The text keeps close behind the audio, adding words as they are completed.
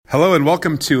Hello and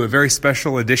welcome to a very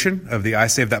special edition of the I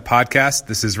Save That podcast.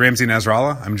 This is Ramsey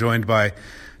Nasrallah. I'm joined by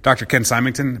Dr. Ken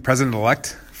Symington,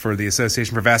 President-elect for the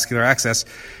Association for Vascular Access.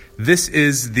 This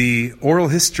is the oral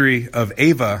history of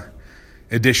AVA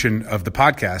edition of the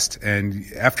podcast. And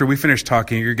after we finish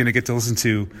talking, you're going to get to listen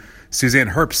to Suzanne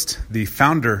Herbst, the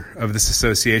founder of this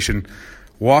association,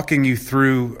 walking you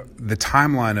through the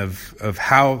timeline of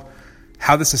how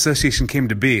this association came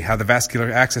to be, how the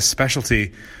vascular access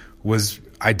specialty was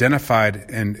identified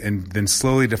and then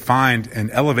slowly defined and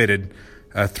elevated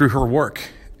through her work.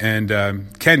 And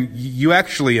Ken, you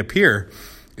actually appear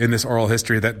in this oral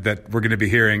history that we're going to be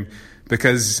hearing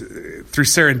because through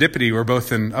serendipity, we're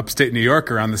both in upstate New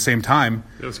York around the same time.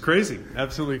 It was crazy,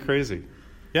 absolutely crazy.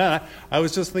 Yeah, I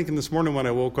was just thinking this morning when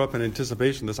I woke up in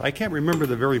anticipation of this, I can't remember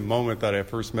the very moment that I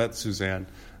first met Suzanne,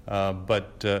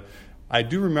 but I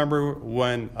do remember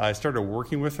when I started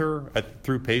working with her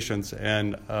through patients,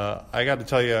 and I got to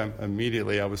tell you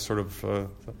immediately, I was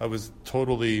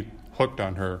totally hooked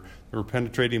on her. Her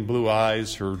penetrating blue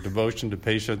eyes, her devotion to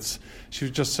patients. She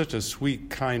was just such a sweet,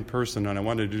 kind person, and I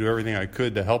wanted to do everything I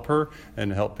could to help her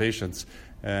and to help patients.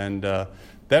 And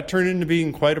that turned into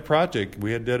being quite a project.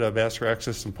 We did a vascular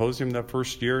access symposium that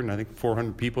first year, and I think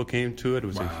 400 people came to it. It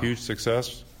was a huge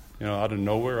success, out of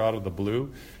nowhere, out of the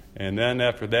blue. And then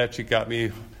after that, she got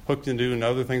me hooked into doing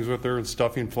other things with her and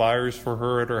stuffing flyers for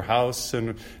her at her house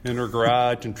and in her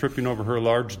garage and tripping over her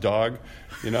large dog.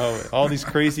 All these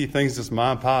crazy things, this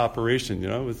mom and pop operation,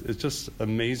 it's just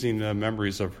amazing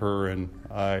memories of her. And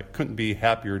I couldn't be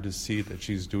happier to see that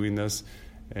she's doing this.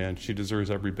 And she deserves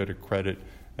every bit of credit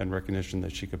and recognition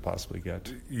that she could possibly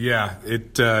get. Yeah.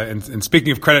 And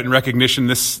speaking of credit and recognition,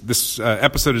 this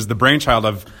episode is the brainchild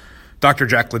of Dr.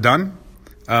 Jack LeDunn.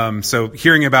 So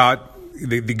hearing about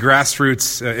the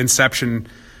grassroots inception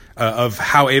of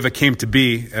how AVA came to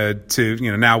be,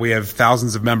 now we have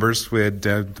thousands of members. We had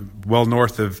well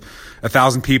north of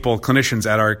 1,000 people, clinicians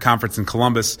at our conference in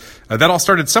Columbus. That all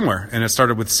started somewhere, and it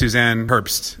started with Suzanne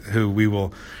Herbst, who we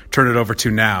will turn it over to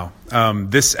now.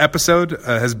 This episode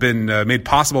has been made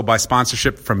possible by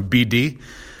sponsorship from BD,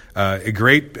 a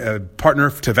great partner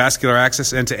to Vascular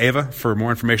Access and to AVA. For more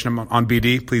information on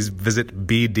BD, please visit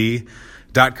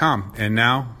BD.com. And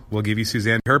now we'll give you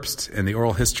Suzanne Herbst and the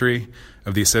oral history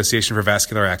of the Association for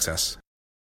Vascular Access.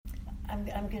 I'm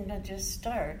going to just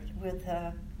start with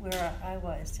where I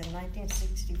was. In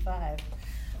 1965,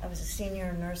 I was a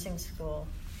senior in nursing school,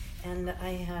 and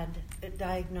I had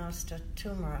diagnosed a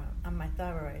tumor on my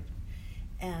thyroid.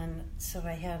 And so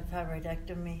I had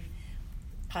thyroidectomy,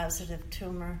 positive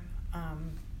tumor,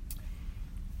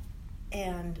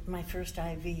 and my first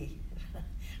IV,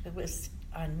 it was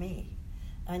on me.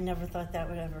 I never thought that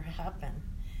would ever happen.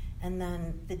 And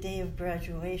then the day of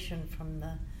graduation from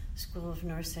the School of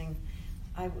Nursing,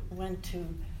 I went to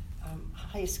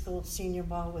high school senior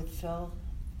ball with Phil,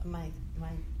 my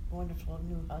wonderful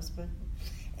new husband.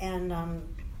 And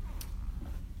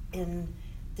in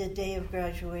the day of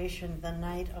graduation, the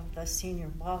night of the senior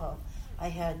ball, I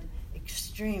had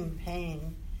extreme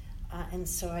pain, and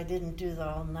so I didn't do the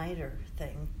all-nighter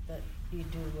thing that you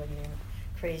do when you're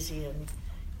crazy and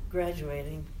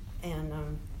graduating.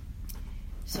 And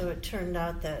so it turned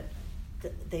out that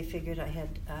they figured I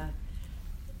had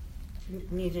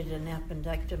needed an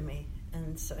appendectomy,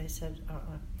 and so I said,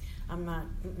 I'm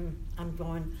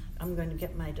going to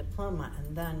get my diploma,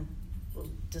 and then we'll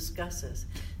discuss this.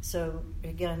 So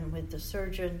again, with the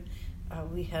surgeon,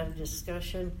 we had a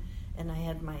discussion, and I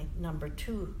had my number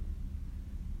 2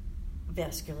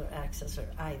 vascular access, or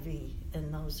IV,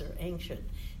 and those are ancient,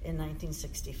 in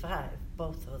 1965,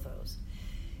 both of those.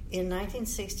 In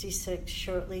 1966,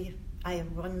 I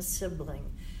have one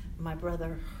sibling, my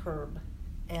brother Herb,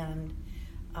 and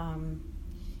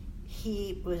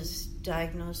he was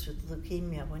diagnosed with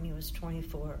leukemia when he was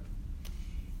 24.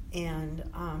 And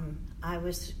I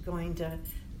was going to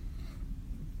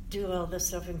do all this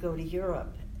stuff and go to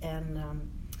Europe,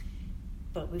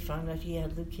 but we found out he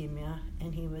had leukemia,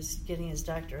 and he was getting his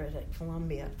doctorate at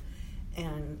Columbia.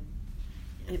 And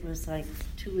it was like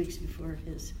 2 weeks before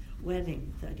his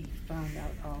wedding that he found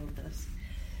out all of this.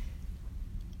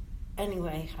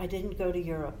 Anyway, I didn't go to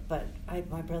Europe, but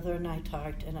my brother and I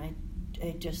talked, and I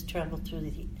just traveled through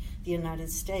the United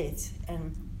States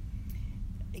and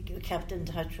kept in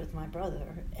touch with my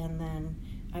brother. And then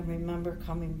I remember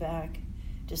coming back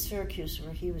to Syracuse,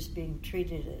 where he was being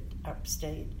treated at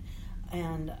upstate.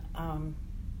 And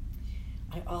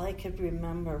all I could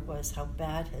remember was how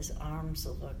bad his arms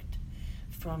looked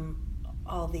from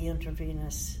all the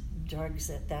intravenous drugs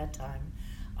at that time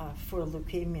for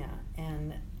leukemia.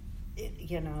 And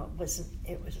it was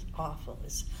awful.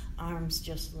 His arms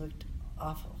just looked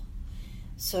awful.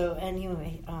 So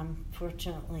anyway,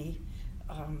 fortunately,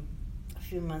 a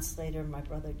few months later, my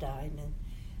brother died,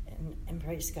 and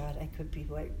praise God, I could be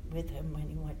with him when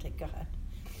he went to God.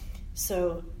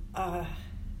 So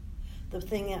the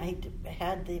thing I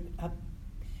had a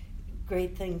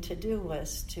great thing to do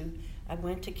was I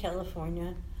went to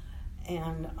California,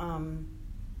 and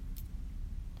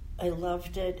I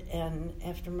loved it. And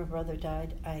after my brother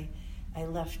died, I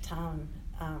left town.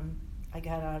 I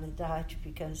got out of Dodge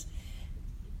because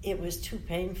it was too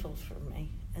painful for me.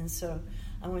 And so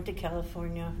I went to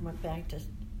California, went back to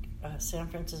San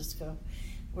Francisco,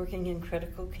 working in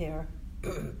critical care.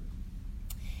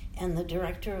 And the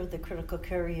director of the critical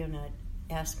care unit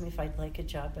asked me if I'd like a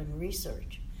job in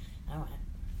research. I went,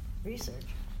 research?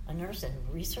 A nurse in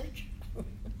research?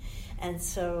 And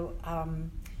so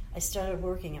I started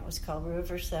working. It was called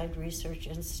Riverside Research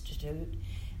Institute,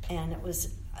 and it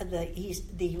was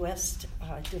the West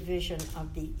Division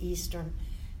of the East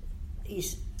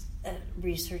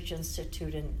Research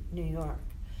Institute in New York.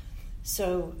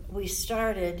 So we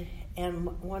started,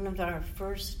 and one of our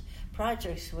first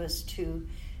projects was to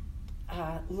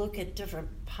look at different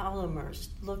polymers,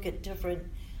 look at different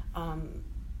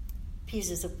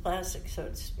pieces of plastic, so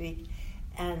to speak,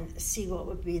 and see what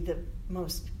would be the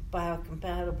most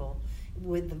biocompatible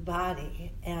with the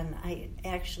body. And I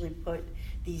actually put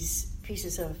these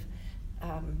pieces of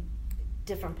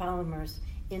different polymers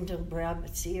into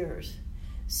rabbits' ears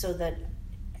so that,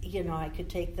 I could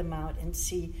take them out and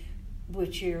see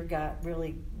which ear got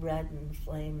really red and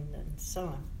inflamed and so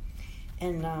on.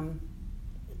 And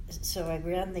so I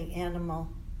ran the Animal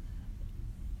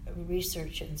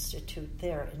Research Institute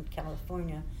there in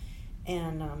California,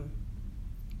 and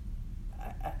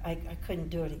I couldn't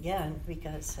do it again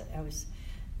because I was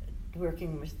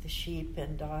working with the sheep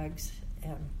and dogs,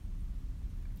 and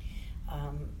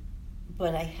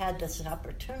but I had this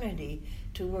opportunity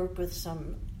to work with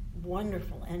some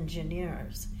wonderful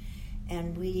engineers,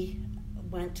 and we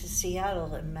went to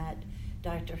Seattle and met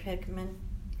Dr. Hickman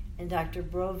and Dr.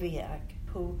 Broviak,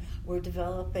 who were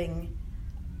developing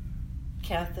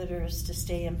catheters to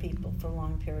stay in people for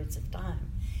long periods of time.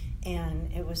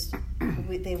 And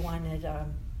they wanted a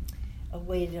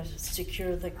way to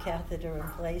secure the catheter in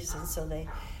place, and so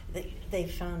they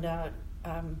found out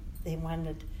they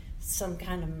wanted some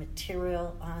kind of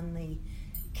material on the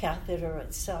catheter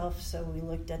itself. So we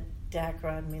looked at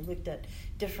Dacron, we looked at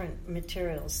different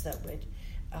materials that would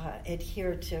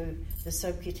adhere to the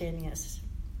subcutaneous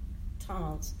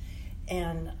tunnels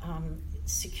and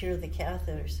secure the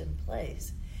catheters in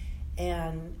place.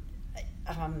 And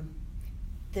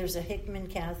there's a Hickman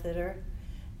catheter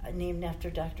named after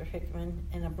Dr. Hickman,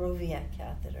 and a Broviak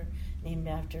catheter named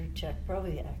after Jack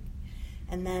Broviak.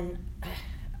 And then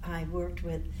I worked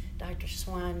with Dr.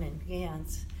 Swan and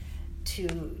Gantz to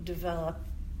develop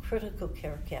critical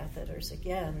care catheters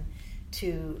again,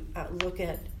 to look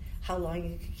at how long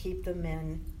you could keep them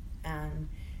in, and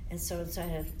so I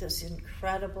had this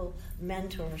incredible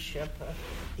mentorship of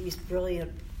these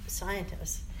brilliant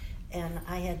scientists, and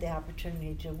I had the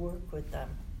opportunity to work with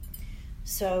them.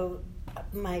 So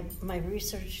my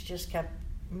research just kept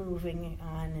moving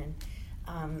on,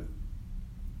 and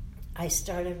I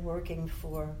started working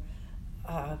for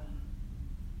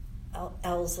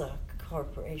ELSA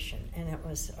Corporation, and it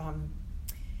was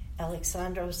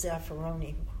Alexandro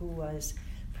Zaffaroni, who was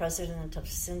president of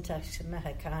Syntex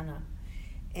Mexicana,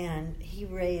 and he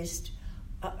raised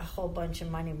a whole bunch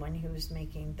of money when he was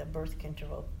making the birth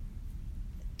control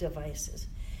devices.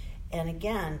 And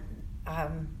again,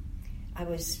 I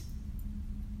was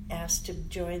asked to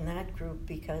join that group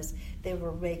because they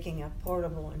were making a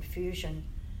portable infusion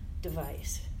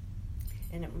device,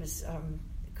 and it was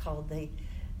called the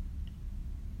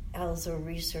ELSA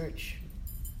Research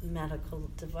Medical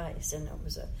Device, and it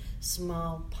was a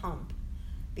small pump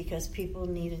because people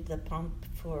needed the pump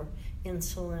for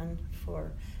insulin,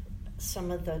 for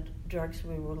some of the drugs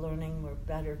we were learning were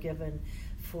better given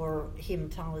for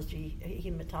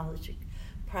hematologic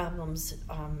problems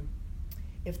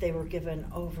if they were given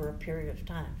over a period of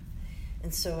time.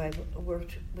 And so I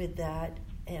worked with that,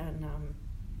 and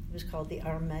it was called the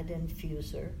RMED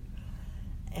Infuser.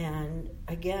 And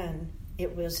again,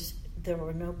 there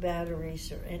were no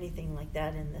batteries or anything like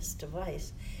that in this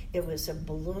device. It was a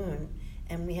balloon,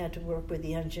 and we had to work with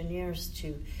the engineers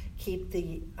to keep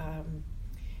the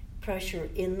pressure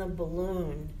in the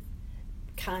balloon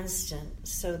constant,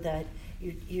 so that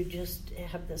you just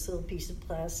have this little piece of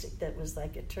plastic that was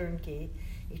like a turnkey.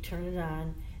 You turn it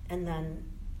on, and then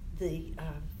the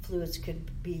fluids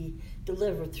could be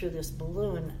delivered through this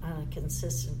balloon on a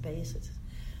consistent basis.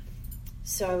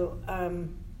 So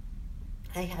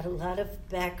I had a lot of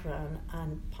background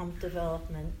on pump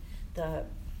development, the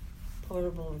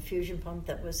portable infusion pump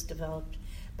that was developed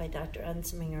by Dr.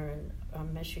 Ensminger in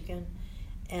Michigan.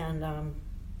 And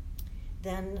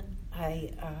then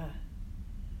I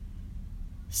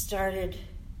started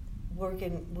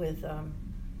working with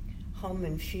home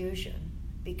infusion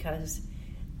because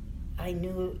I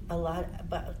knew a lot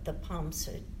about the pumps.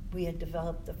 We had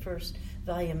developed the first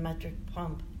volumetric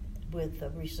pump with the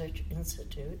Research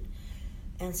Institute.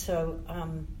 And so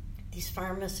these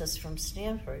pharmacists from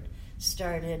Stanford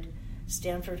started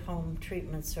Stanford Home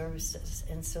Treatment Services.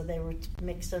 And so they were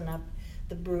mixing up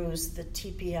the brews, the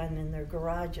TPN in their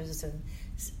garages, and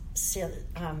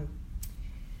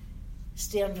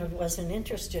Stanford wasn't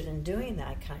interested in doing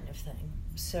that kind of thing.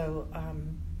 So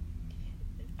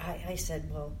I said,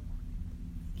 well,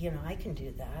 I can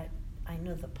do that. I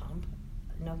know the pump,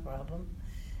 no problem.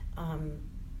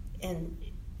 And,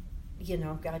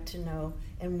 got to know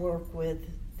and work with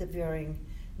the varying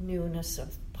newness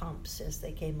of pumps as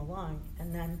they came along.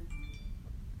 And then,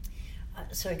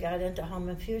 so I got into home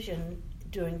infusion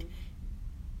doing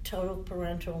total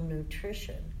parenteral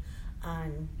nutrition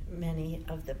on many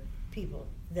of the people.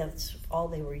 That's all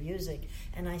they were using.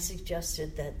 And I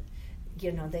suggested that,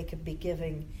 they could be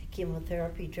giving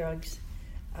chemotherapy drugs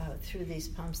through these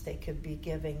pumps. They could be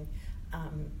giving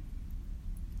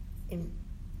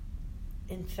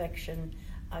infection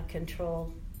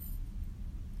control.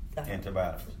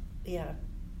 Antibiotics. Yeah.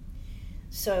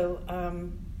 So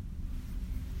and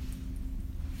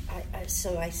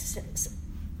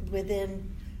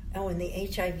the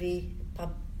HIV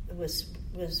pump was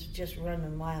just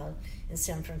running wild in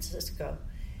San Francisco,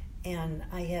 and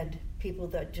I had people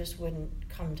that just wouldn't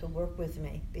come to work with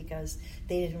me because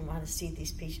they didn't want to see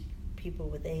these people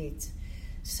with AIDS.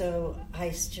 So I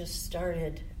just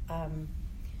started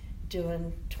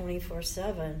doing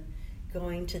 24/7,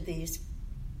 going to these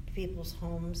people's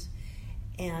homes,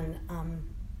 and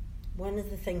one of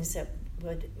the things that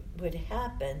would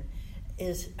happen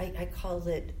is I called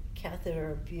it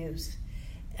catheter abuse,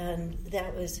 and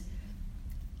that was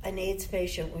an AIDS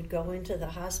patient would go into the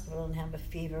hospital and have a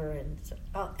fever, and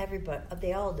everybody,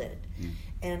 they all did.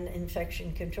 And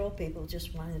infection control people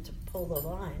just wanted to pull the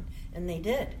line, and they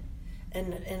did.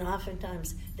 And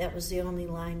oftentimes that was the only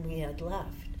line we had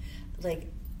left.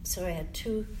 So I had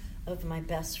two of my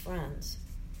best friends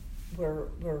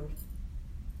were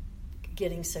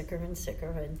getting sicker and sicker.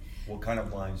 And what kind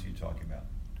of lines are you talking about?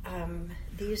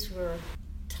 These were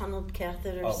tunneled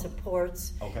catheter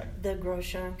supports, the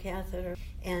Grosjean catheter.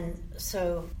 And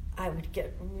so I would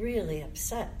get really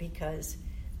upset because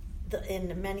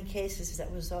in many cases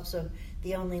that was also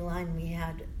the only line we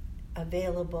had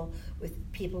available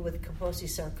with people with Kaposi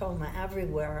sarcoma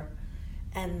everywhere.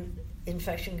 And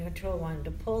infection control wanted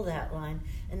to pull that line,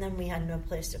 and then we had no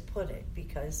place to put it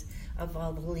because of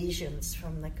all the lesions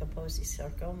from the Kaposi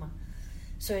sarcoma.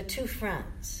 So I had two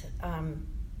friends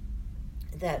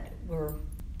that were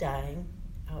dying,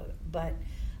 but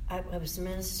I was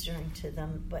ministering to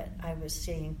them, but I was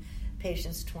seeing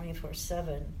patients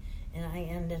 24/7, and I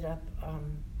ended up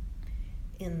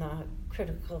in the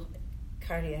critical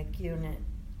cardiac unit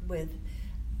with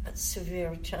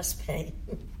severe chest pain.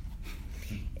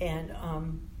 And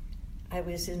I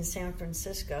was in San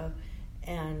Francisco,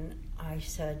 and I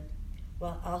said,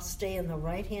 well, I'll stay in the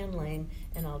right-hand lane,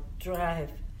 and I'll drive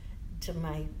to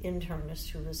my internist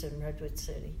who was in Redwood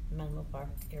City, Menlo Park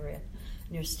area,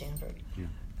 near Stanford. Yeah.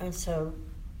 And so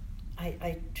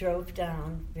I drove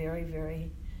down very,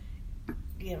 very,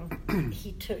 he did an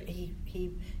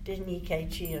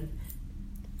EKG, and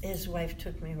his wife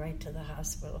took me right to the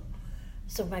hospital.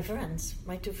 So my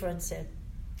two friends said,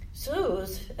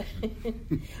 Suze,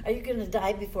 are you going to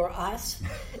die before us?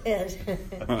 And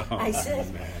I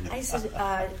said,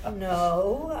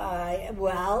 no.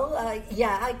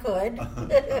 Yeah, I could.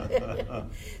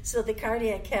 So the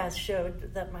cardiac cath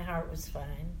showed that my heart was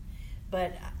fine,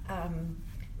 but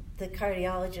the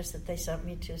cardiologist that they sent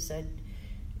me to said,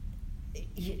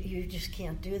 you just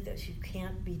can't do this. You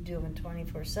can't be doing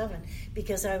 24/7,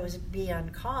 because I was be on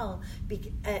call,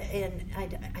 and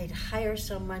I'd hire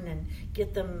someone and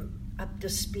get them up to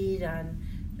speed on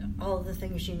all the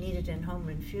things you needed in home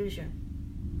infusion.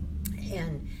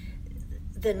 And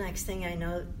the next thing I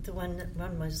know, the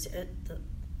one was at the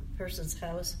person's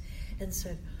house, and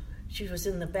so she was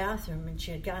in the bathroom and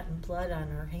she had gotten blood on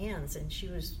her hands and she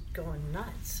was going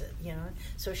nuts,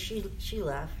 So she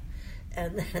left.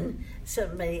 And then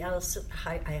somebody else,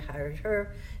 I hired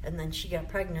her, and then she got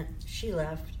pregnant, she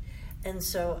left. And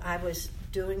so I was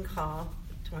doing call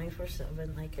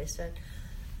 24/7, like I said.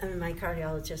 And my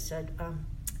cardiologist said,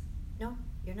 no,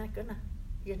 you're not gonna.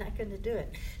 You're not going to do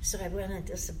it. So I went on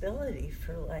disability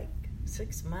for like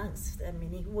 6 months. I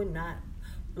mean, he would not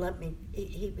let me.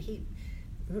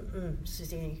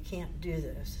 Suzanne, you can't do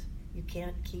this. You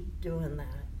can't keep doing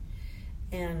that.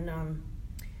 And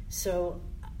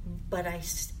but I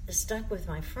stuck with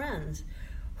my friends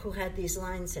who had these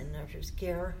lines in there. It was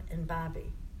Gare and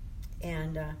Bobby.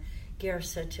 And Gare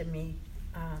said to me,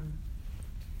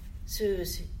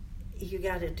 Suze, you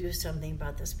got to do something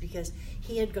about this, because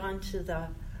he had gone to the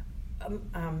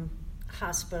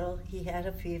hospital, he had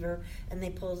a fever, and they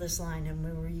pulled this line, and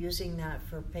we were using that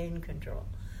for pain control,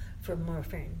 for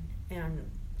morphine, and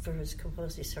for his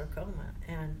Kaposi sarcoma.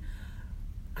 And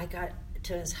I got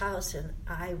to his house, and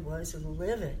I was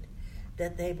livid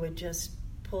that they would just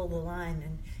pull the line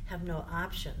and have no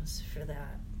options for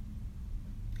that.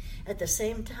 At the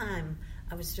same time,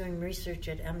 I was doing research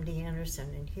at MD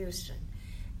Anderson in Houston,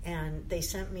 and they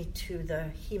sent me to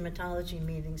the hematology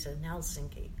meetings in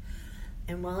Helsinki.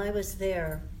 And while I was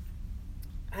there,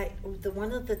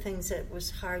 one of the things that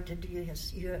was hard to do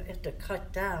is you had to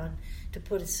cut down to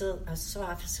put a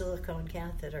soft silicone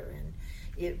catheter in.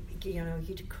 You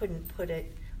couldn't put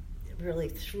it really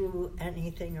through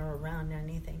anything or around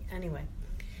anything. Anyway,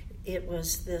 it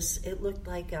looked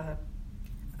like a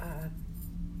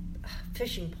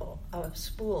fishing pole, a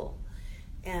spool,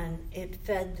 and it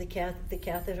fed the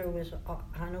catheter was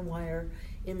on a wire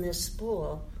in this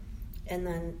spool, and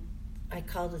then I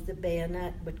called it the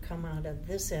bayonet, would come out of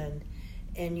this end,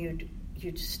 and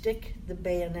you'd stick the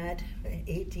bayonet,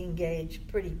 18 gauge,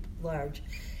 pretty large,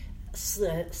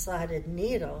 slotted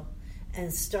needle,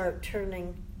 and start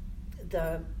turning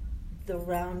the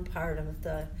round part of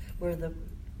where the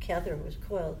catheter was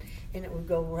coiled, and it would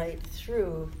go right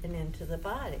through and into the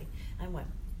body. I went,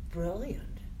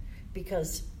 brilliant,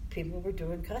 because people were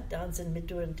doing cut downs and been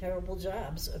doing terrible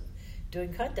jobs of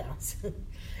doing cut downs.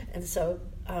 And so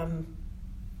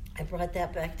I brought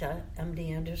that back to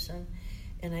MD Anderson,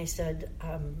 and I said,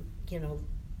 can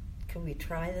we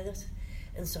try this?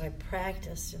 And so I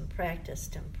practiced and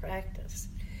practiced and practiced.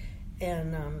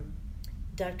 And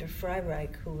Dr.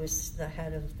 Freireich, who was the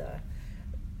head of the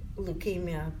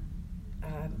leukemia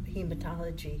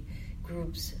hematology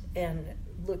groups and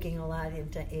looking a lot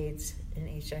into AIDS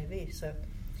and HIV. So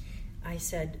I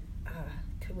said,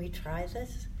 can we try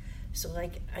this? So I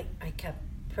kept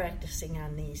practicing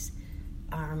on these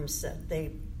arms that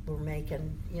they were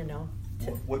making,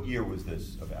 What year was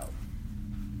this about?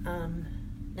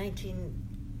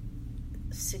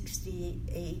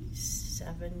 1968,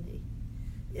 70.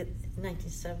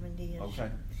 1970-ish. Okay.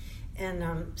 And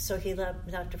so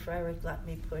Dr. Freireich let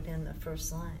me put in the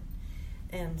first line.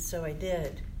 And so I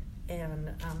did. And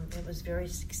it was very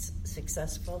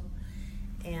successful.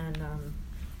 And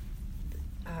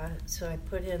so I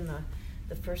put in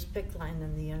the first PICC line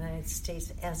in the United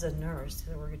States as a nurse.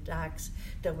 There were docs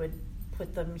that would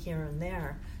put them here and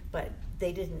there, but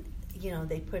they didn't,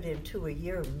 they put in 2 a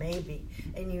year maybe.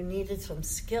 And you needed some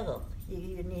skill.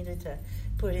 You needed to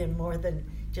put in more than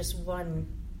just one.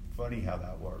 Funny how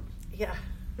that works. Yeah.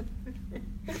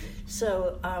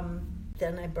 So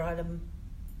then I brought them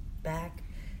back,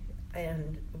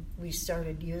 and we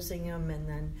started using them, and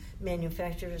then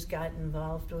manufacturers got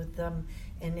involved with them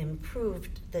and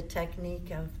improved the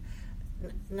technique of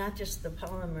not just the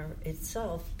polymer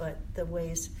itself, but the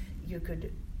ways you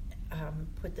could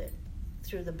put it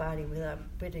through the body without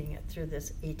putting it through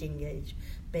this 18-gauge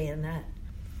bayonet.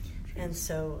 And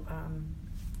so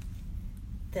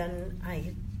then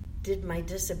I did my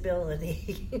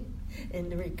disability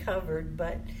and recovered,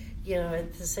 but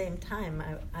at the same time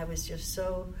I was just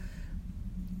so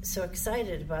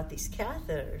excited about these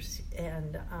catheters,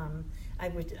 and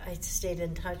I stayed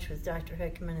in touch with Dr.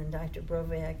 Hickman and Dr.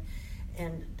 Brovac,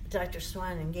 and Dr.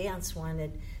 Swan and Gantz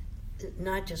wanted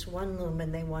not just one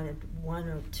lumen, they wanted 1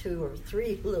 or 2 or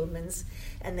 3 lumens,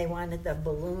 and they wanted the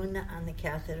balloon on the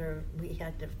catheter. We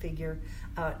had to figure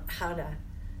out how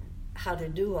to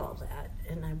do all that,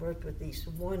 and I worked with these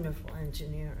wonderful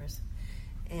engineers,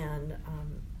 and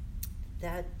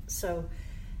so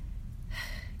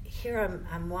here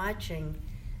I'm watching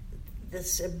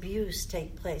this abuse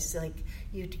take place. Like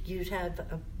you'd have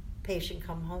a patient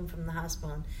come home from the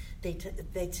hospital, and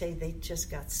they'd say they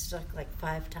just got stuck like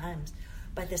 5 times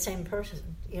by the same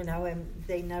person, and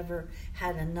they never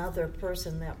had another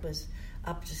person that was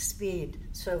up to speed.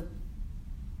 So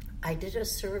I did a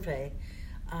survey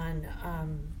on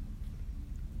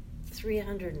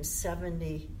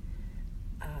 370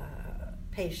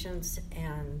 patients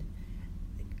and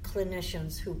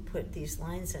clinicians who put these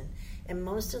lines in. And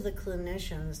most of the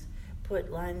clinicians put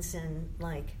lines in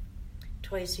like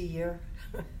twice a year.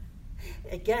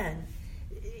 Again,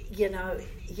 you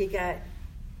got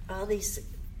all these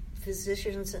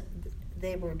physicians,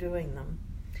 they were doing them.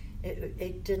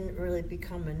 It didn't really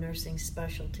become a nursing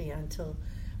specialty until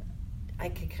I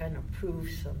could kind of prove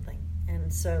something.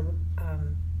 And so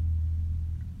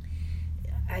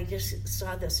I just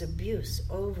saw this abuse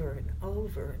over and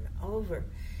over and over.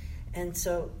 And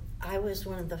so I was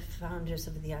one of the founders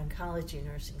of the Oncology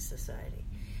Nursing Society.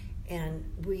 And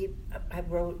I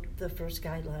wrote the first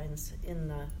guidelines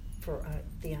for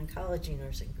the oncology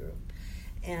nursing group.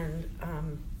 And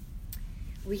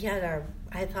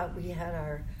I thought we had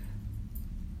our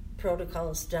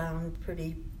protocols down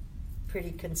pretty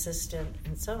consistent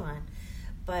and so on,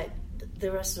 but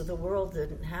the rest of the world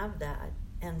didn't have that.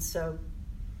 And so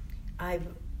I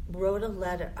wrote a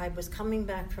letter. I was coming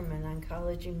back from an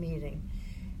oncology meeting,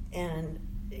 and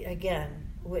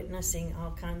again witnessing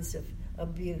all kinds of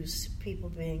abuse, people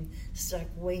being stuck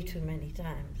way too many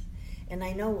times. And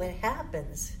I know what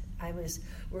happens. I was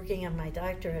working on my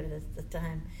doctorate at the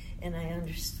time, and I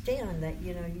understand that,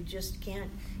 you just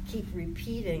can't keep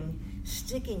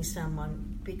sticking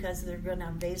someone, because they're going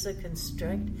to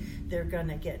vasoconstrict, they're going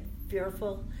to get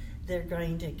fearful, they're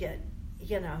going to get,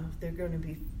 they're going to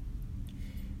be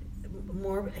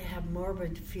have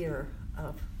morbid fear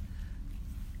of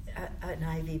an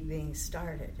IV being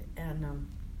started. And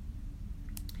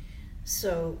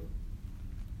so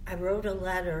I wrote a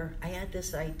letter. I had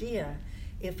this idea,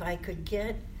 if I could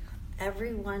get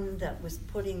everyone that was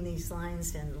putting these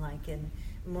lines in, like in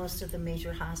most of the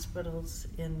major hospitals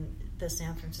in the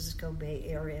San Francisco Bay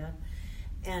Area,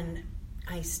 and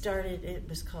I started, it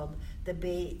was called the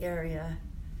Bay Area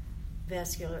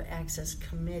Vascular Access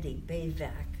Committee,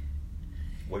 BAVAC.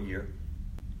 What year?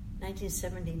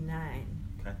 1979.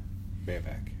 Okay.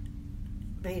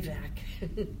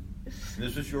 BAVAC.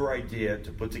 This was your idea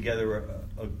to put together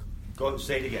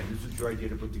say it again. This was your idea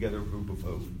to put together a group of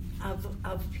who?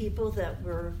 Of people that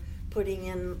were putting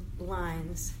in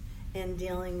lines and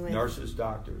dealing with nurses,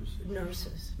 doctors.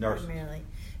 Nurses. Primarily.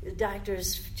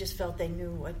 Doctors just felt they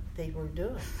knew what they were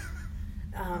doing,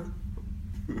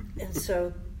 and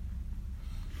so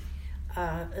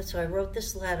I wrote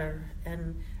this letter,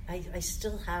 and I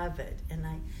still have it, and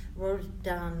I wrote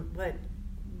down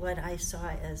what I saw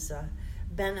as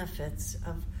benefits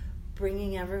of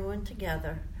bringing everyone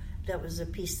together. That was a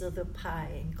piece of the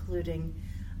pie, including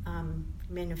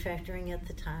manufacturing at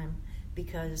the time,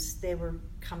 because they were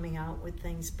coming out with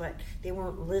things, but they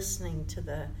weren't listening to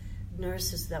the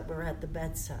nurses that were at the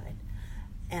bedside.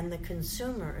 And the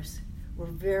consumers were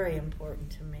very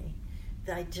important to me.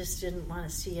 I just didn't want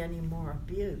to see any more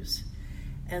abuse.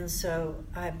 And so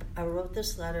I wrote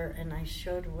this letter, and I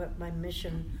showed what my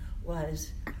mission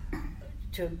was,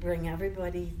 to bring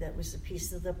everybody that was a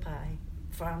piece of the pie,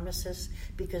 pharmacists,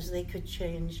 because they could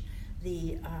change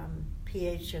the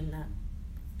pH and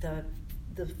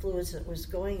the fluids that was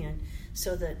going in,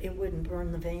 so that it wouldn't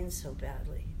burn the veins so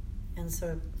badly. And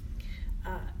so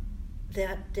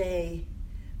that day,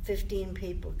 15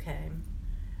 people came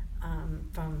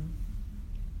from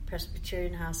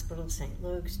Presbyterian Hospital, St.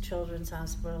 Luke's, Children's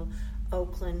Hospital,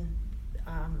 Oakland,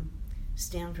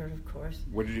 Stanford, of course.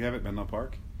 Where did you have it, Menlo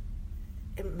Park?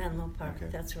 In Menlo Park, okay.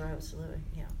 That's where I was living,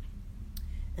 yeah.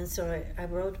 And so I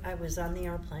was on the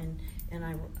airplane, and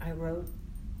I wrote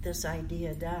this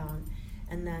idea down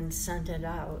and then sent it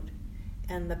out.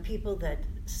 And the people that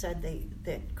said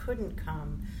that couldn't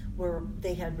come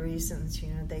they had reasons,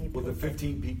 Were the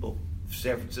 15 people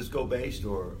San Francisco based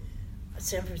or?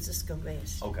 San Francisco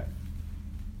based. Okay.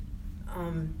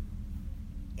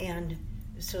 And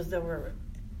so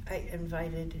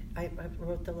I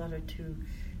wrote the letter to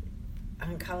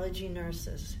oncology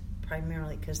nurses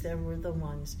primarily, because they were the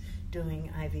ones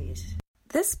doing IVs.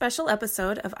 This special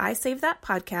episode of I Save That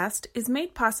podcast is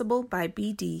made possible by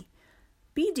BD.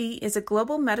 BD is a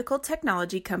global medical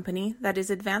technology company that is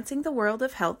advancing the world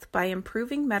of health by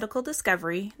improving medical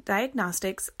discovery,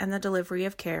 diagnostics, and the delivery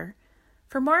of care.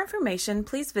 For more information,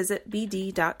 please visit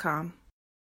bd.com.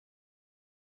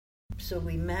 So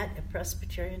we met at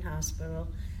Presbyterian Hospital.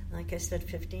 Like I said,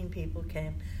 15 people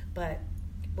came. But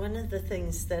one of the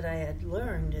things that I had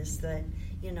learned is that,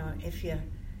 if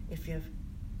you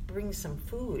bring some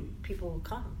food, people will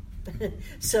come.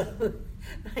 So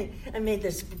I made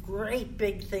this great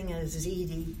big thing of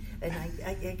ziti,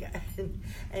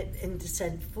 and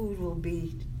said food will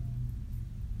be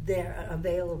there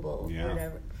available, yeah.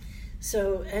 Whatever.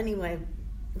 So anyway,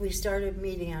 we started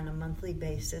meeting on a monthly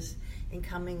basis and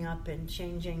coming up and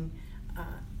changing.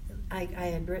 I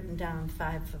had written down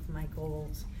 5 of my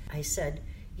goals. I said,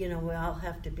 we all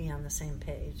have to be on the same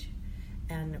page,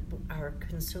 and our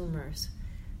consumers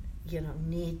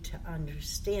need to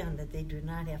understand that they do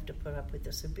not have to put up with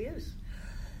this abuse.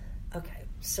 Okay,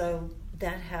 so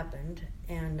that happened,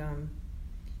 and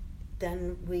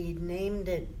then we named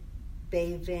it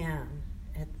Bay Van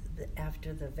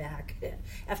after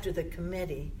the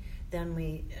committee. Then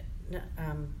we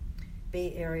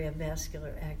Bay Area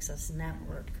Vascular Access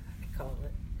Network, I called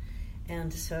it,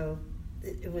 and so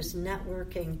it was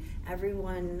networking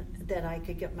everyone that I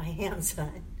could get my hands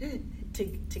on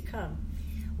to come.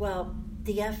 Well,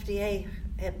 the FDA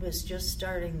was just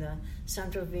starting the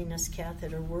Central Venous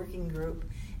Catheter Working Group,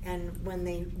 and when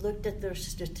they looked at their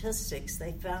statistics,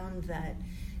 they found that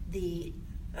the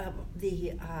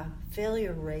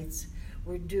failure rates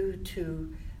were due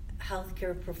to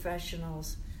healthcare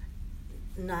professionals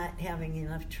not having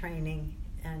enough training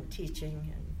and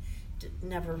teaching, and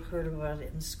never heard about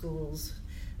it in schools,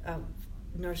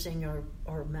 nursing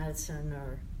or medicine,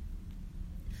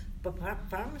 but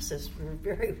pharmacists were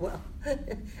very well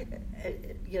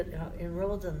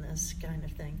enrolled in this kind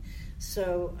of thing.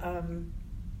 So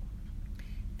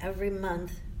every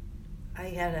month I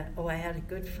had a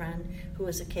good friend who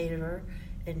was a caterer,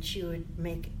 and she would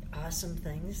make awesome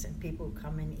things, and people would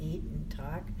come and eat and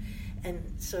talk.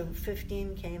 And so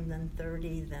 15 came, then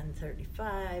 30, then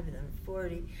 35, then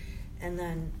 40, and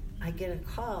then I get a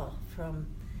call from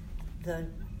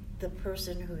the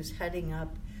person who's heading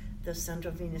up the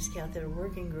Central Venous Catheter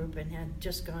Working Group and had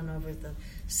just gone over the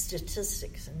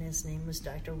statistics, and his name was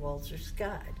Dr. Walter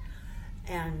Scott.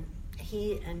 And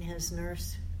he and his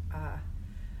nurse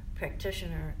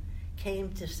practitioner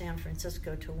came to San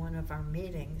Francisco to one of our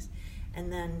meetings,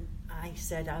 and then I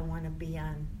said, I want to be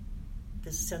on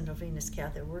the Central Venous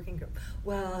Catheter Working Group.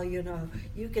 Well,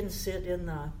 you can sit in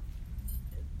the,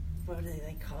 what do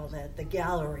they call that, the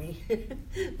gallery,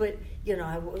 but,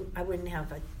 I wouldn't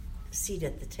have a seat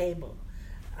at the table.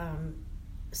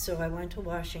 So I went to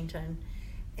Washington,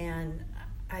 and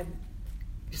I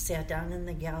sat down in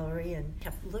the gallery and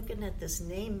kept looking at this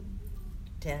name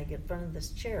tag in front of this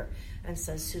chair, and it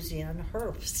says Suzanne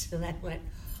Herbst, and I went,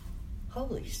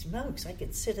 holy smokes, I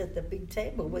could sit at the big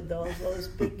table with all those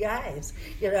big guys,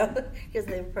 because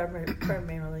they were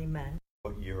primarily men.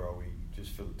 What year are we,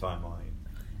 just for the timeline?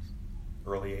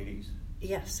 Early 80s?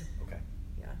 Yes. Okay.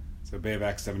 Yeah. So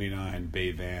Bayvac 79,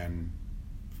 Bay Van,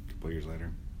 a couple years later.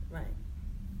 Right.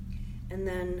 And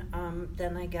then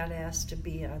I got asked to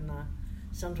be on the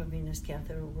Central Venous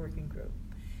Catheter Working Group.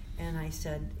 And I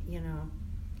said,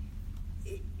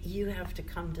 you have to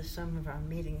come to some of our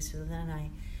meetings. So then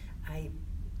I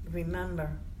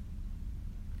remember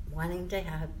wanting to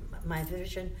have my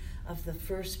vision of the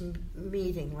first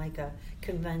meeting, like a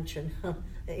convention,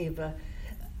 Ava.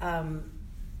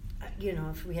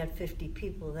 If we had 50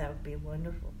 people, that would be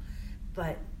wonderful.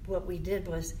 But what we did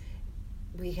was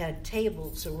we had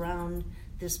tables around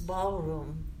this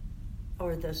ballroom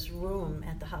or this room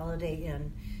at the Holiday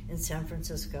Inn in San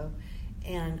Francisco.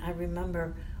 And I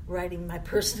remember writing my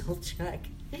personal check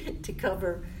to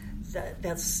cover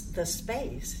the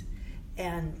space.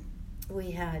 And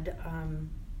we had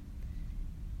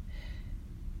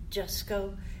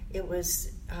Jesco, it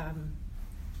was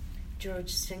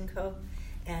George Cinco,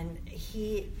 and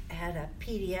he had a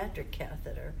pediatric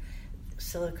catheter,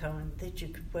 silicone, that you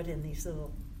could put in these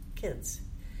little kids.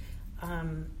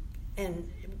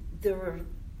 And there were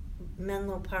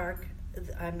Menlo Park,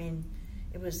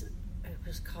 it was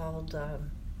called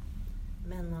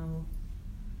Menlo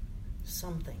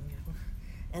something,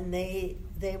 and they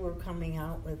were coming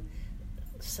out with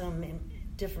some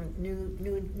different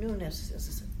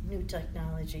newness, new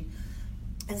technology,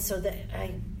 and so that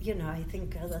I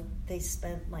think they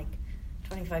spent like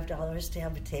 $25 to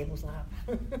have a tabletop,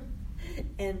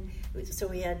 and so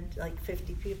we had like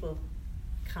 50 people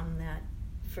come that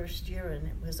first year, and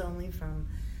it was only from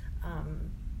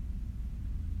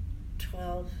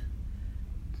 12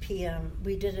 p.m.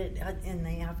 We did it in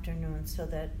the afternoon, so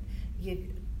that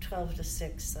 12 to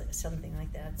 6, something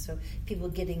like that. So people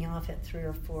getting off at 3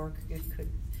 or 4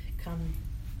 could come,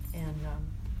 and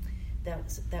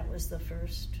that was the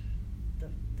first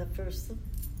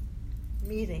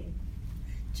meeting,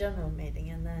 general meeting,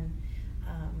 and then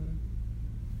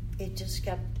it just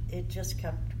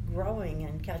kept growing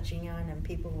and catching on, and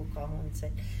people would call and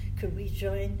say, "Could we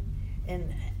join?"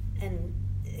 And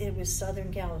it was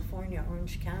Southern California,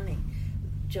 Orange County.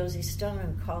 Josie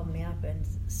Stone called me up and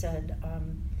said,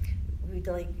 we'd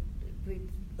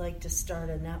like to start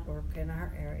a network in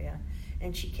our area.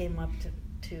 And she came up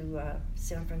to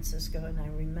San Francisco, and I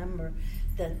remember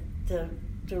that the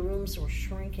rooms were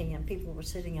shrinking and people were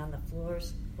sitting on the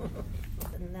floors.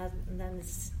 and then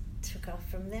it took off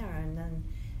from there. And then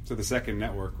So the second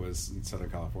network was in Southern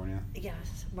California?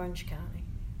 Yes, Orange County.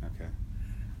 Okay.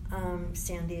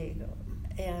 San Diego.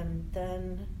 And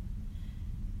then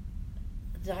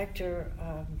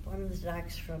one of the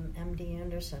docs from MD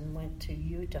Anderson went to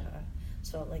Utah,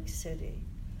 Salt Lake City,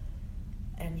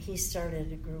 and he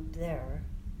started a group there.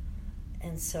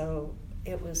 And so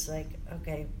it was like,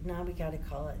 okay, now we got to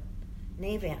call it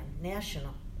NAVAN,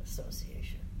 National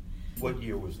Association. What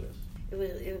year was this?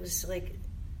 It was like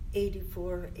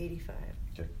 84, 85.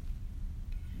 Okay.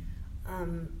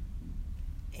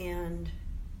 And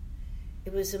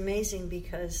it was amazing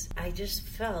because I just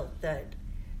felt that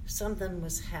something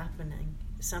was happening,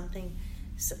 something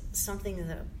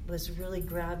that was really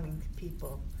grabbing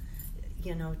people,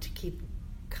 to keep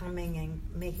coming and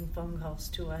making phone calls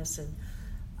to us.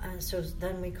 And so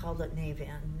then we called it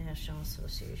NAVAN, National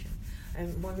Association.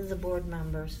 And one of the board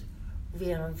members, we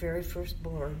had our very first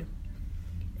board,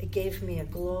 it gave me a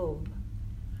globe,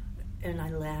 and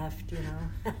I laughed,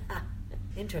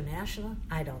 International?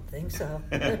 I don't think so.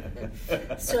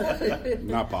 So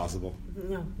Not possible.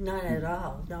 No, not at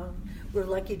all. No, we're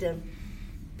lucky to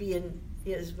be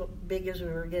as big as we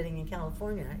were getting in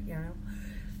California,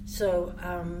 So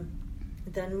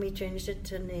then we changed it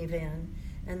to NAVAN,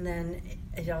 and then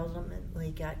it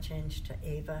ultimately got changed to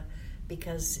AVA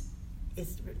because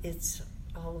it's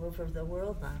all over the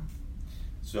world now.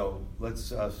 So let's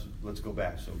go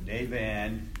back. So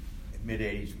NAVAN, mid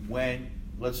 '80s.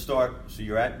 Let's start. So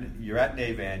you're at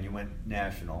NAVAN. You went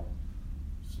national.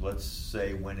 So let's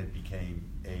say when it became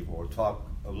AVA, or talk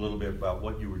a little bit about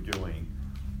what you were doing.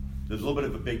 There's a little bit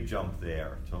of a big jump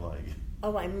there to like.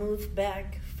 Oh, I moved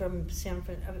back from San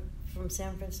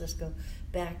Francisco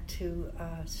back to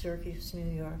Syracuse,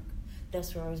 New York.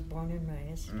 That's where I was born and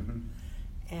raised. Mm-hmm.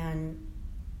 And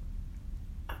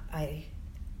I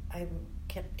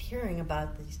kept hearing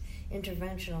about these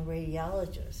interventional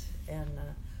radiologists and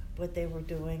what they were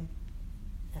doing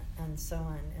and so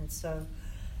on. And so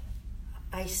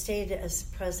I stayed as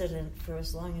president for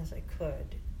as long as I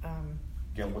could.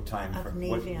 Again, what time? Of What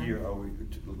NAVAN. year are we?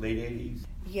 Late '80s?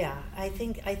 Yeah, I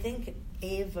think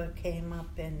AVA came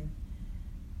up in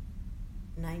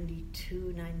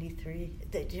 92, 93.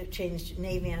 They changed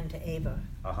NAVAN to AVA.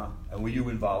 Uh-huh. And were you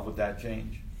involved with that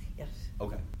change? Yes.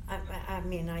 Okay. I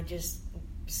mean, I just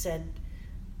said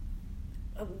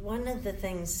one of the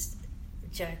things,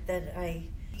 Jack, that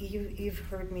you've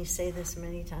heard me say this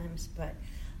many times, but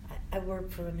I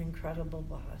work for an incredible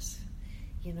boss.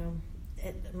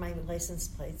 My license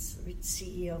plate's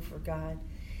CEO for God.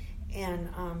 And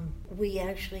we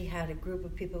actually had a group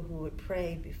of people who would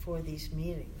pray before these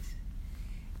meetings.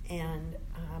 And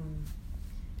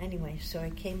anyway, so I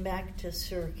came back to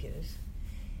Syracuse,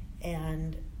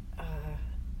 and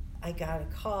I got a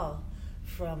call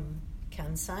from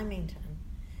Ken Symington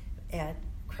at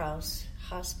Krause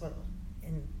Hospital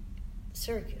in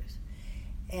Syracuse.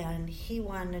 And he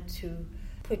wanted to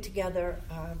put together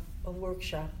a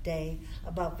workshop day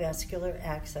about vascular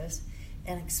access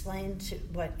and explain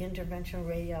what interventional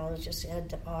radiologists had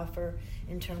to offer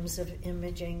in terms of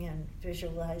imaging and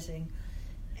visualizing.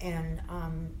 And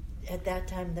at that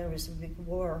time, there was a big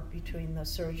war between the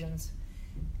surgeons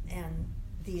and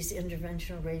these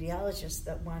interventional radiologists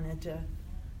that wanted to,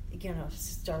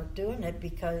 start doing it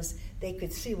because they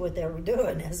could see what they were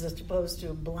doing as opposed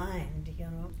to blind,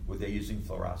 Were they using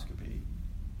fluoroscopy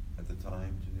at the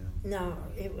time? Do you know? No,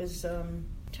 it was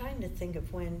trying to think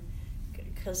of when,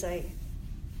 because I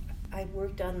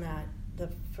worked on the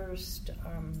first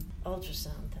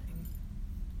ultrasound thing.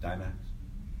 Dymax?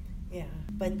 Yeah,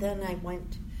 but then I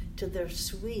went to their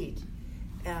suite,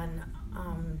 and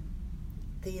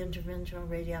the interventional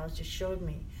radiologist showed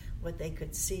me what they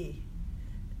could see,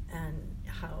 and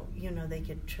how they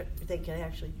could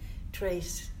actually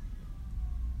trace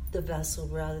the vessel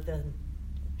rather than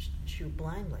shoot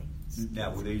blindly.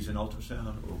 Now, were they using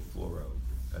ultrasound or fluoro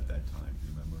at that time? Do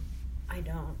you remember? I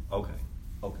don't. Okay.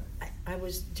 I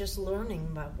was just learning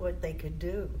about what they could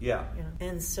do. Yeah.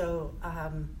 And so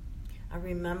I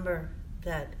remember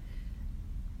that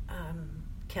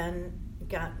Ken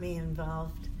got me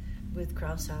involved with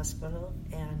Krause Hospital,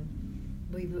 and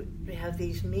we would have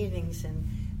these meetings, and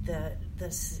the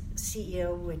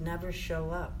CEO would never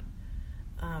show up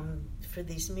for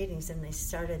these meetings, and they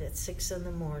started at 6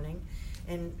 a.m,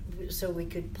 and so we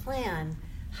could plan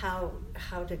how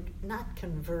to not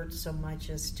convert so much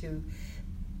as to,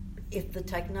 if the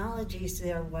technology's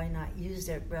there, why not use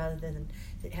it rather than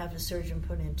have a surgeon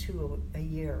put in 2 a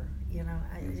year?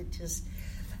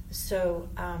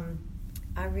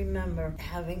 I remember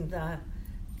having the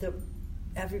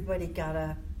everybody got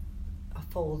a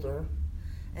folder,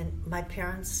 and my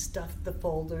parents stuffed the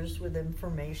folders with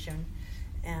information,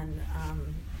 and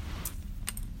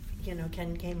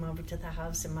Ken came over to the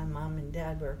house, and my mom and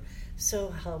dad were so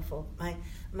helpful.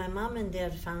 My mom and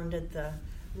dad founded the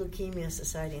Leukemia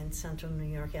Society in Central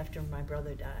New York after my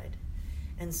brother died,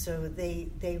 and so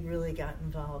they really got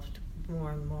involved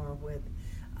more and more with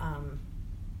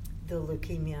the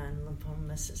Leukemia and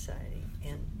Lymphoma Society.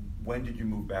 And when did you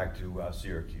move back to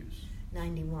Syracuse?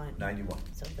 91. 91.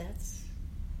 So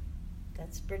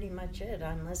that's pretty much it,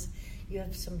 unless you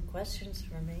have some questions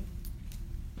for me.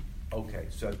 Okay,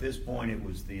 so at this point it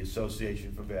was the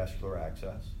Association for Vascular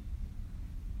Access.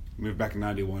 Moved back in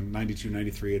 91, 92,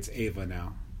 93, it's AVA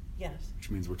now, Yes.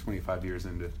 which means we're 25 years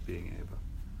into being AVA.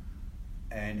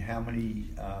 And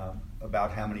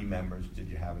about how many members did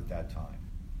you have at that time?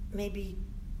 Maybe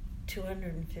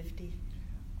 250.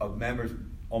 Of members,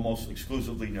 almost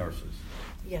exclusively nurses.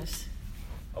 Yes.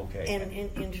 Okay. And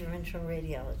interventional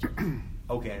radiology.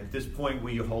 Okay, and at this point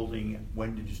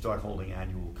when did you start holding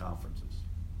annual conferences?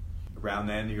 Around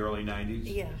then, the early 90s?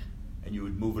 Yeah. And you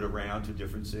would move it around to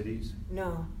different cities?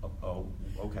 No. Oh,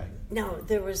 okay. No,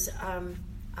 there was,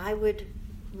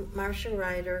 Marcia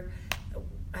Ryder,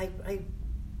 I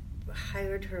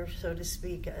hired her, so to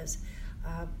speak, as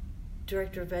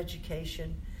director of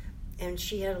education, and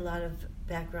she had a lot of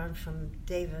background from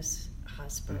Davis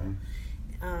Hospital.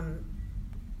 Mm-hmm.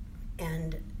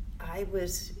 And I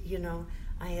was,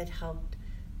 I had helped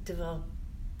develop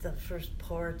the first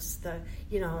ports, a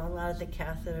lot of the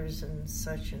catheters and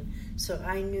such, and so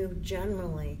I knew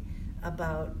generally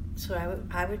about. So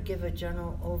I would give a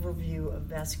general overview of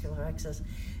vascular access,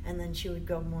 and then she would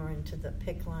go more into the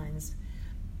PICC lines,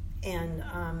 and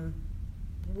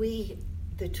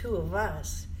the two of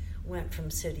us, went from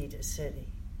city to city,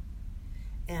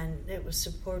 and it was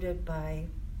supported by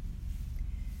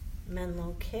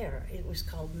Menlo Care. It was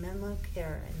called Menlo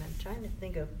Care, and I'm trying to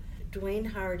think of. Dwayne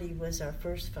Hardy was our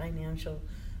first financial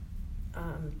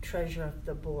treasurer of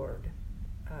the board,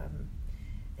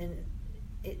 and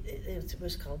it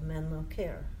was called Menlo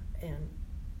Care, and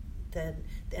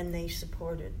they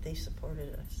supported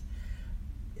us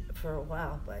for a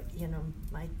while. But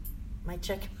my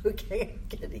checkbook kept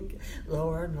getting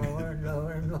lower and lower and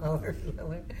lower and lower and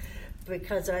lower,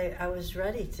 because I was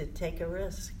ready to take a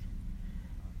risk,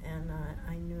 and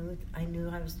I knew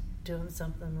I was doing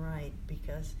something right,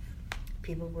 because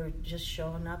people were just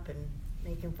showing up and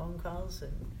making phone calls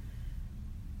and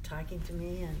talking to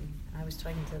me, and I was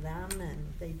talking to them,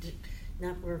 and they did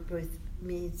not work with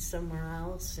me somewhere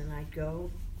else, and I'd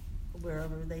go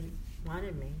wherever they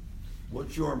wanted me.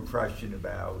 What's your impression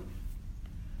about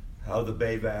how the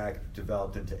BAVAC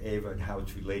developed into AVA and how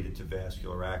it's related to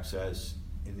vascular access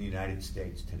in the United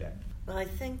States today? Well, I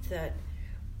think that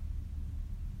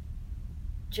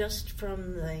just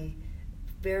from the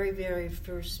very, very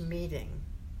first meeting,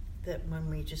 that when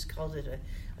we just called it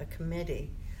a committee,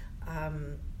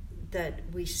 that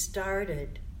we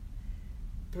started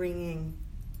bringing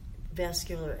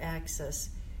vascular access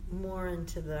more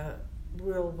into the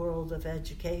real world of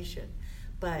education,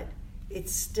 but it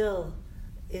still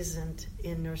isn't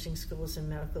in nursing schools and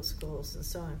medical schools and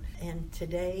so on. And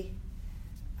today,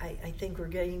 I think we're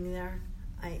getting there.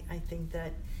 I think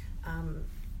that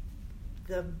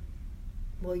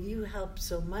you helped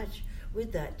so much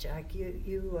with that, Jack.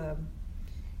 You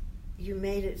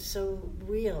made it so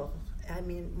real. I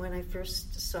mean, when I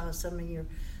first saw some of your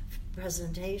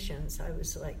presentations, I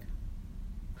was like,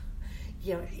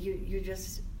 you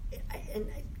just, and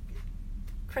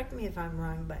correct me if I'm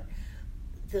wrong, but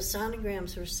the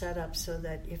sonograms were set up so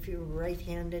that if you were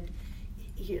right-handed,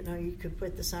 you could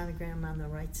put the sonogram on the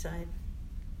right side.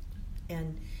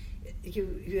 And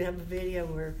you have a video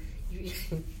where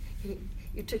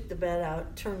you took the bed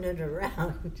out, turned it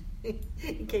around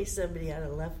in case somebody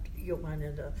you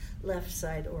wanted a left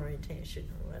side orientation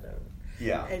or whatever.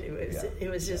 Yeah. And it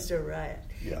was just a riot.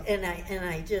 Yeah. And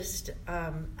I just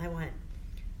I went,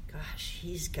 gosh,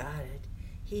 he's got it.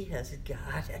 He has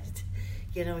got it.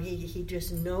 He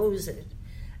just knows it,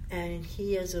 and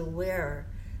he is aware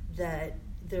that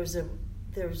there's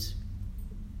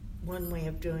one way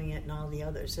of doing it and all the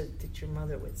others that your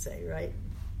mother would say, right?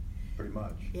 Pretty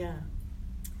much. Yeah.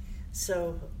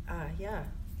 So, yeah.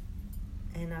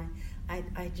 And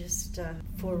I just,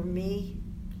 for me,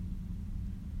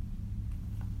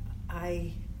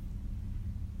 I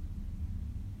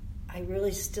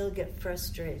really still get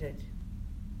frustrated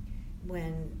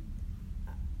when,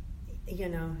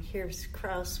 here's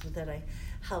Krause that I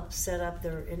helped set up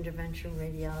their interventional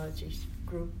radiology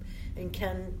group, and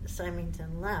Ken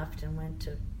Symington left and went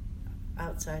to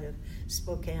outside of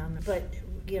Spokane. But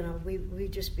we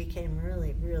just became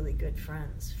really, really good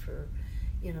friends for,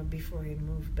 before he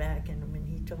moved back. And when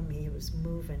he told me he was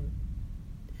moving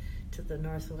to the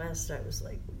Northwest, I was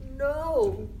like,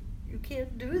 no, you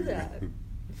can't do that.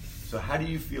 So how do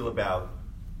you feel about,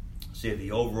 say,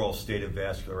 the overall state of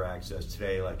vascular access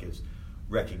today, like its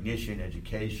recognition,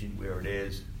 education, where it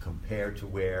is, compared to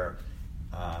where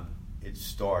it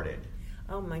started?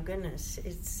 Oh my goodness,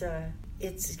 it's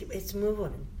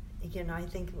moving. I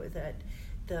think with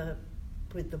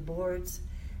the boards,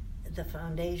 the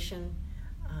foundation,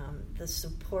 the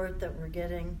support that we're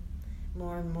getting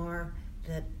more and more,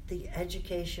 that the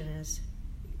education is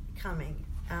coming.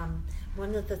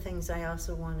 One of the things I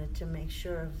also wanted to make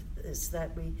sure of is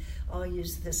that we all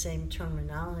use the same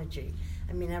terminology.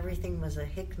 I mean, everything was a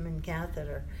Hickman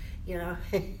catheter,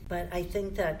 but I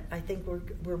think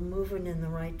we're moving in the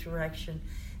right direction.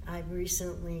 I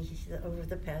recently, over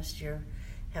the past year,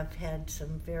 have had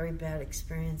some very bad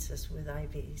experiences with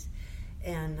IVs,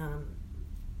 and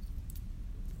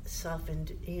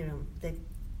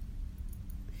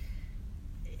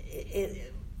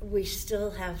we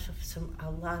still have a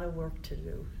lot of work to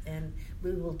do, and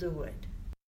we will do it.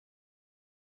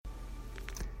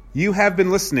 You have been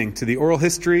listening to the oral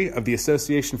history of the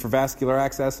Association for Vascular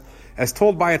Access as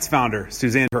told by its founder,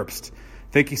 Suzanne Herbst.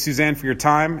 Thank you, Suzanne, for your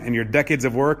time and your decades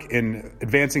of work in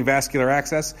advancing vascular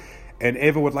access. And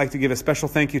Ava would like to give a special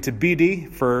thank you to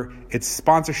BD for its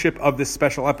sponsorship of this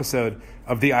special episode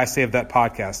of the I Save That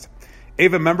podcast.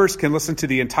 Ava members can listen to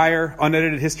the entire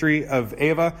unedited history of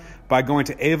Ava by going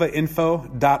to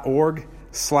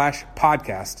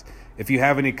avainfo.org/podcast. If you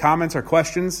have any comments or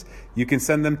questions, you can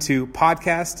send them to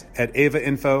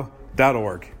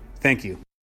podcast@avainfo.org. Thank you.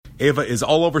 Ava is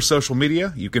all over social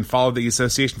media. You can follow the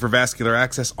Association for Vascular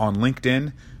Access on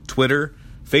LinkedIn, Twitter,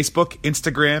 Facebook,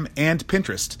 Instagram, and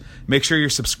Pinterest. Make sure you're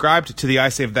subscribed to the I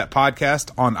Save That podcast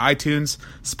on iTunes,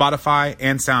 Spotify,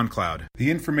 and SoundCloud.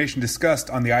 The information discussed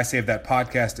on the I Save That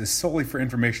podcast is solely for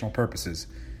informational purposes.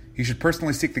 You should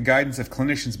personally seek the guidance of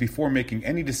clinicians before making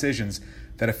any decisions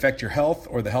that affect your health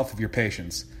or the health of your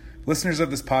patients. Listeners of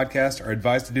this podcast are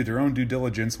advised to do their own due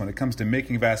diligence when it comes to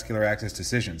making vascular access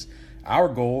decisions. Our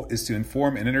goal is to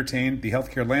inform and entertain the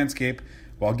healthcare landscape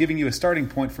while giving you a starting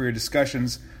point for your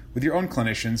discussions with your own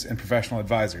clinicians and professional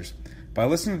advisors. By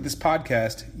listening to this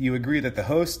podcast, you agree that the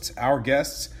hosts, our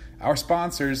guests, our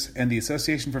sponsors, and the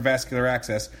Association for Vascular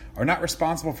Access are not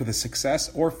responsible for the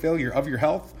success or failure of your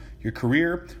health, your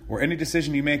career, or any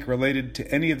decision you make related to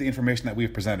any of the information that we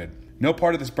have presented. No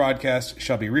part of this broadcast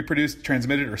shall be reproduced,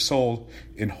 transmitted, or sold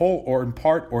in whole or in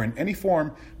part or in any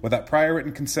form without prior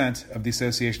written consent of the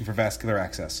Association for Vascular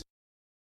Access.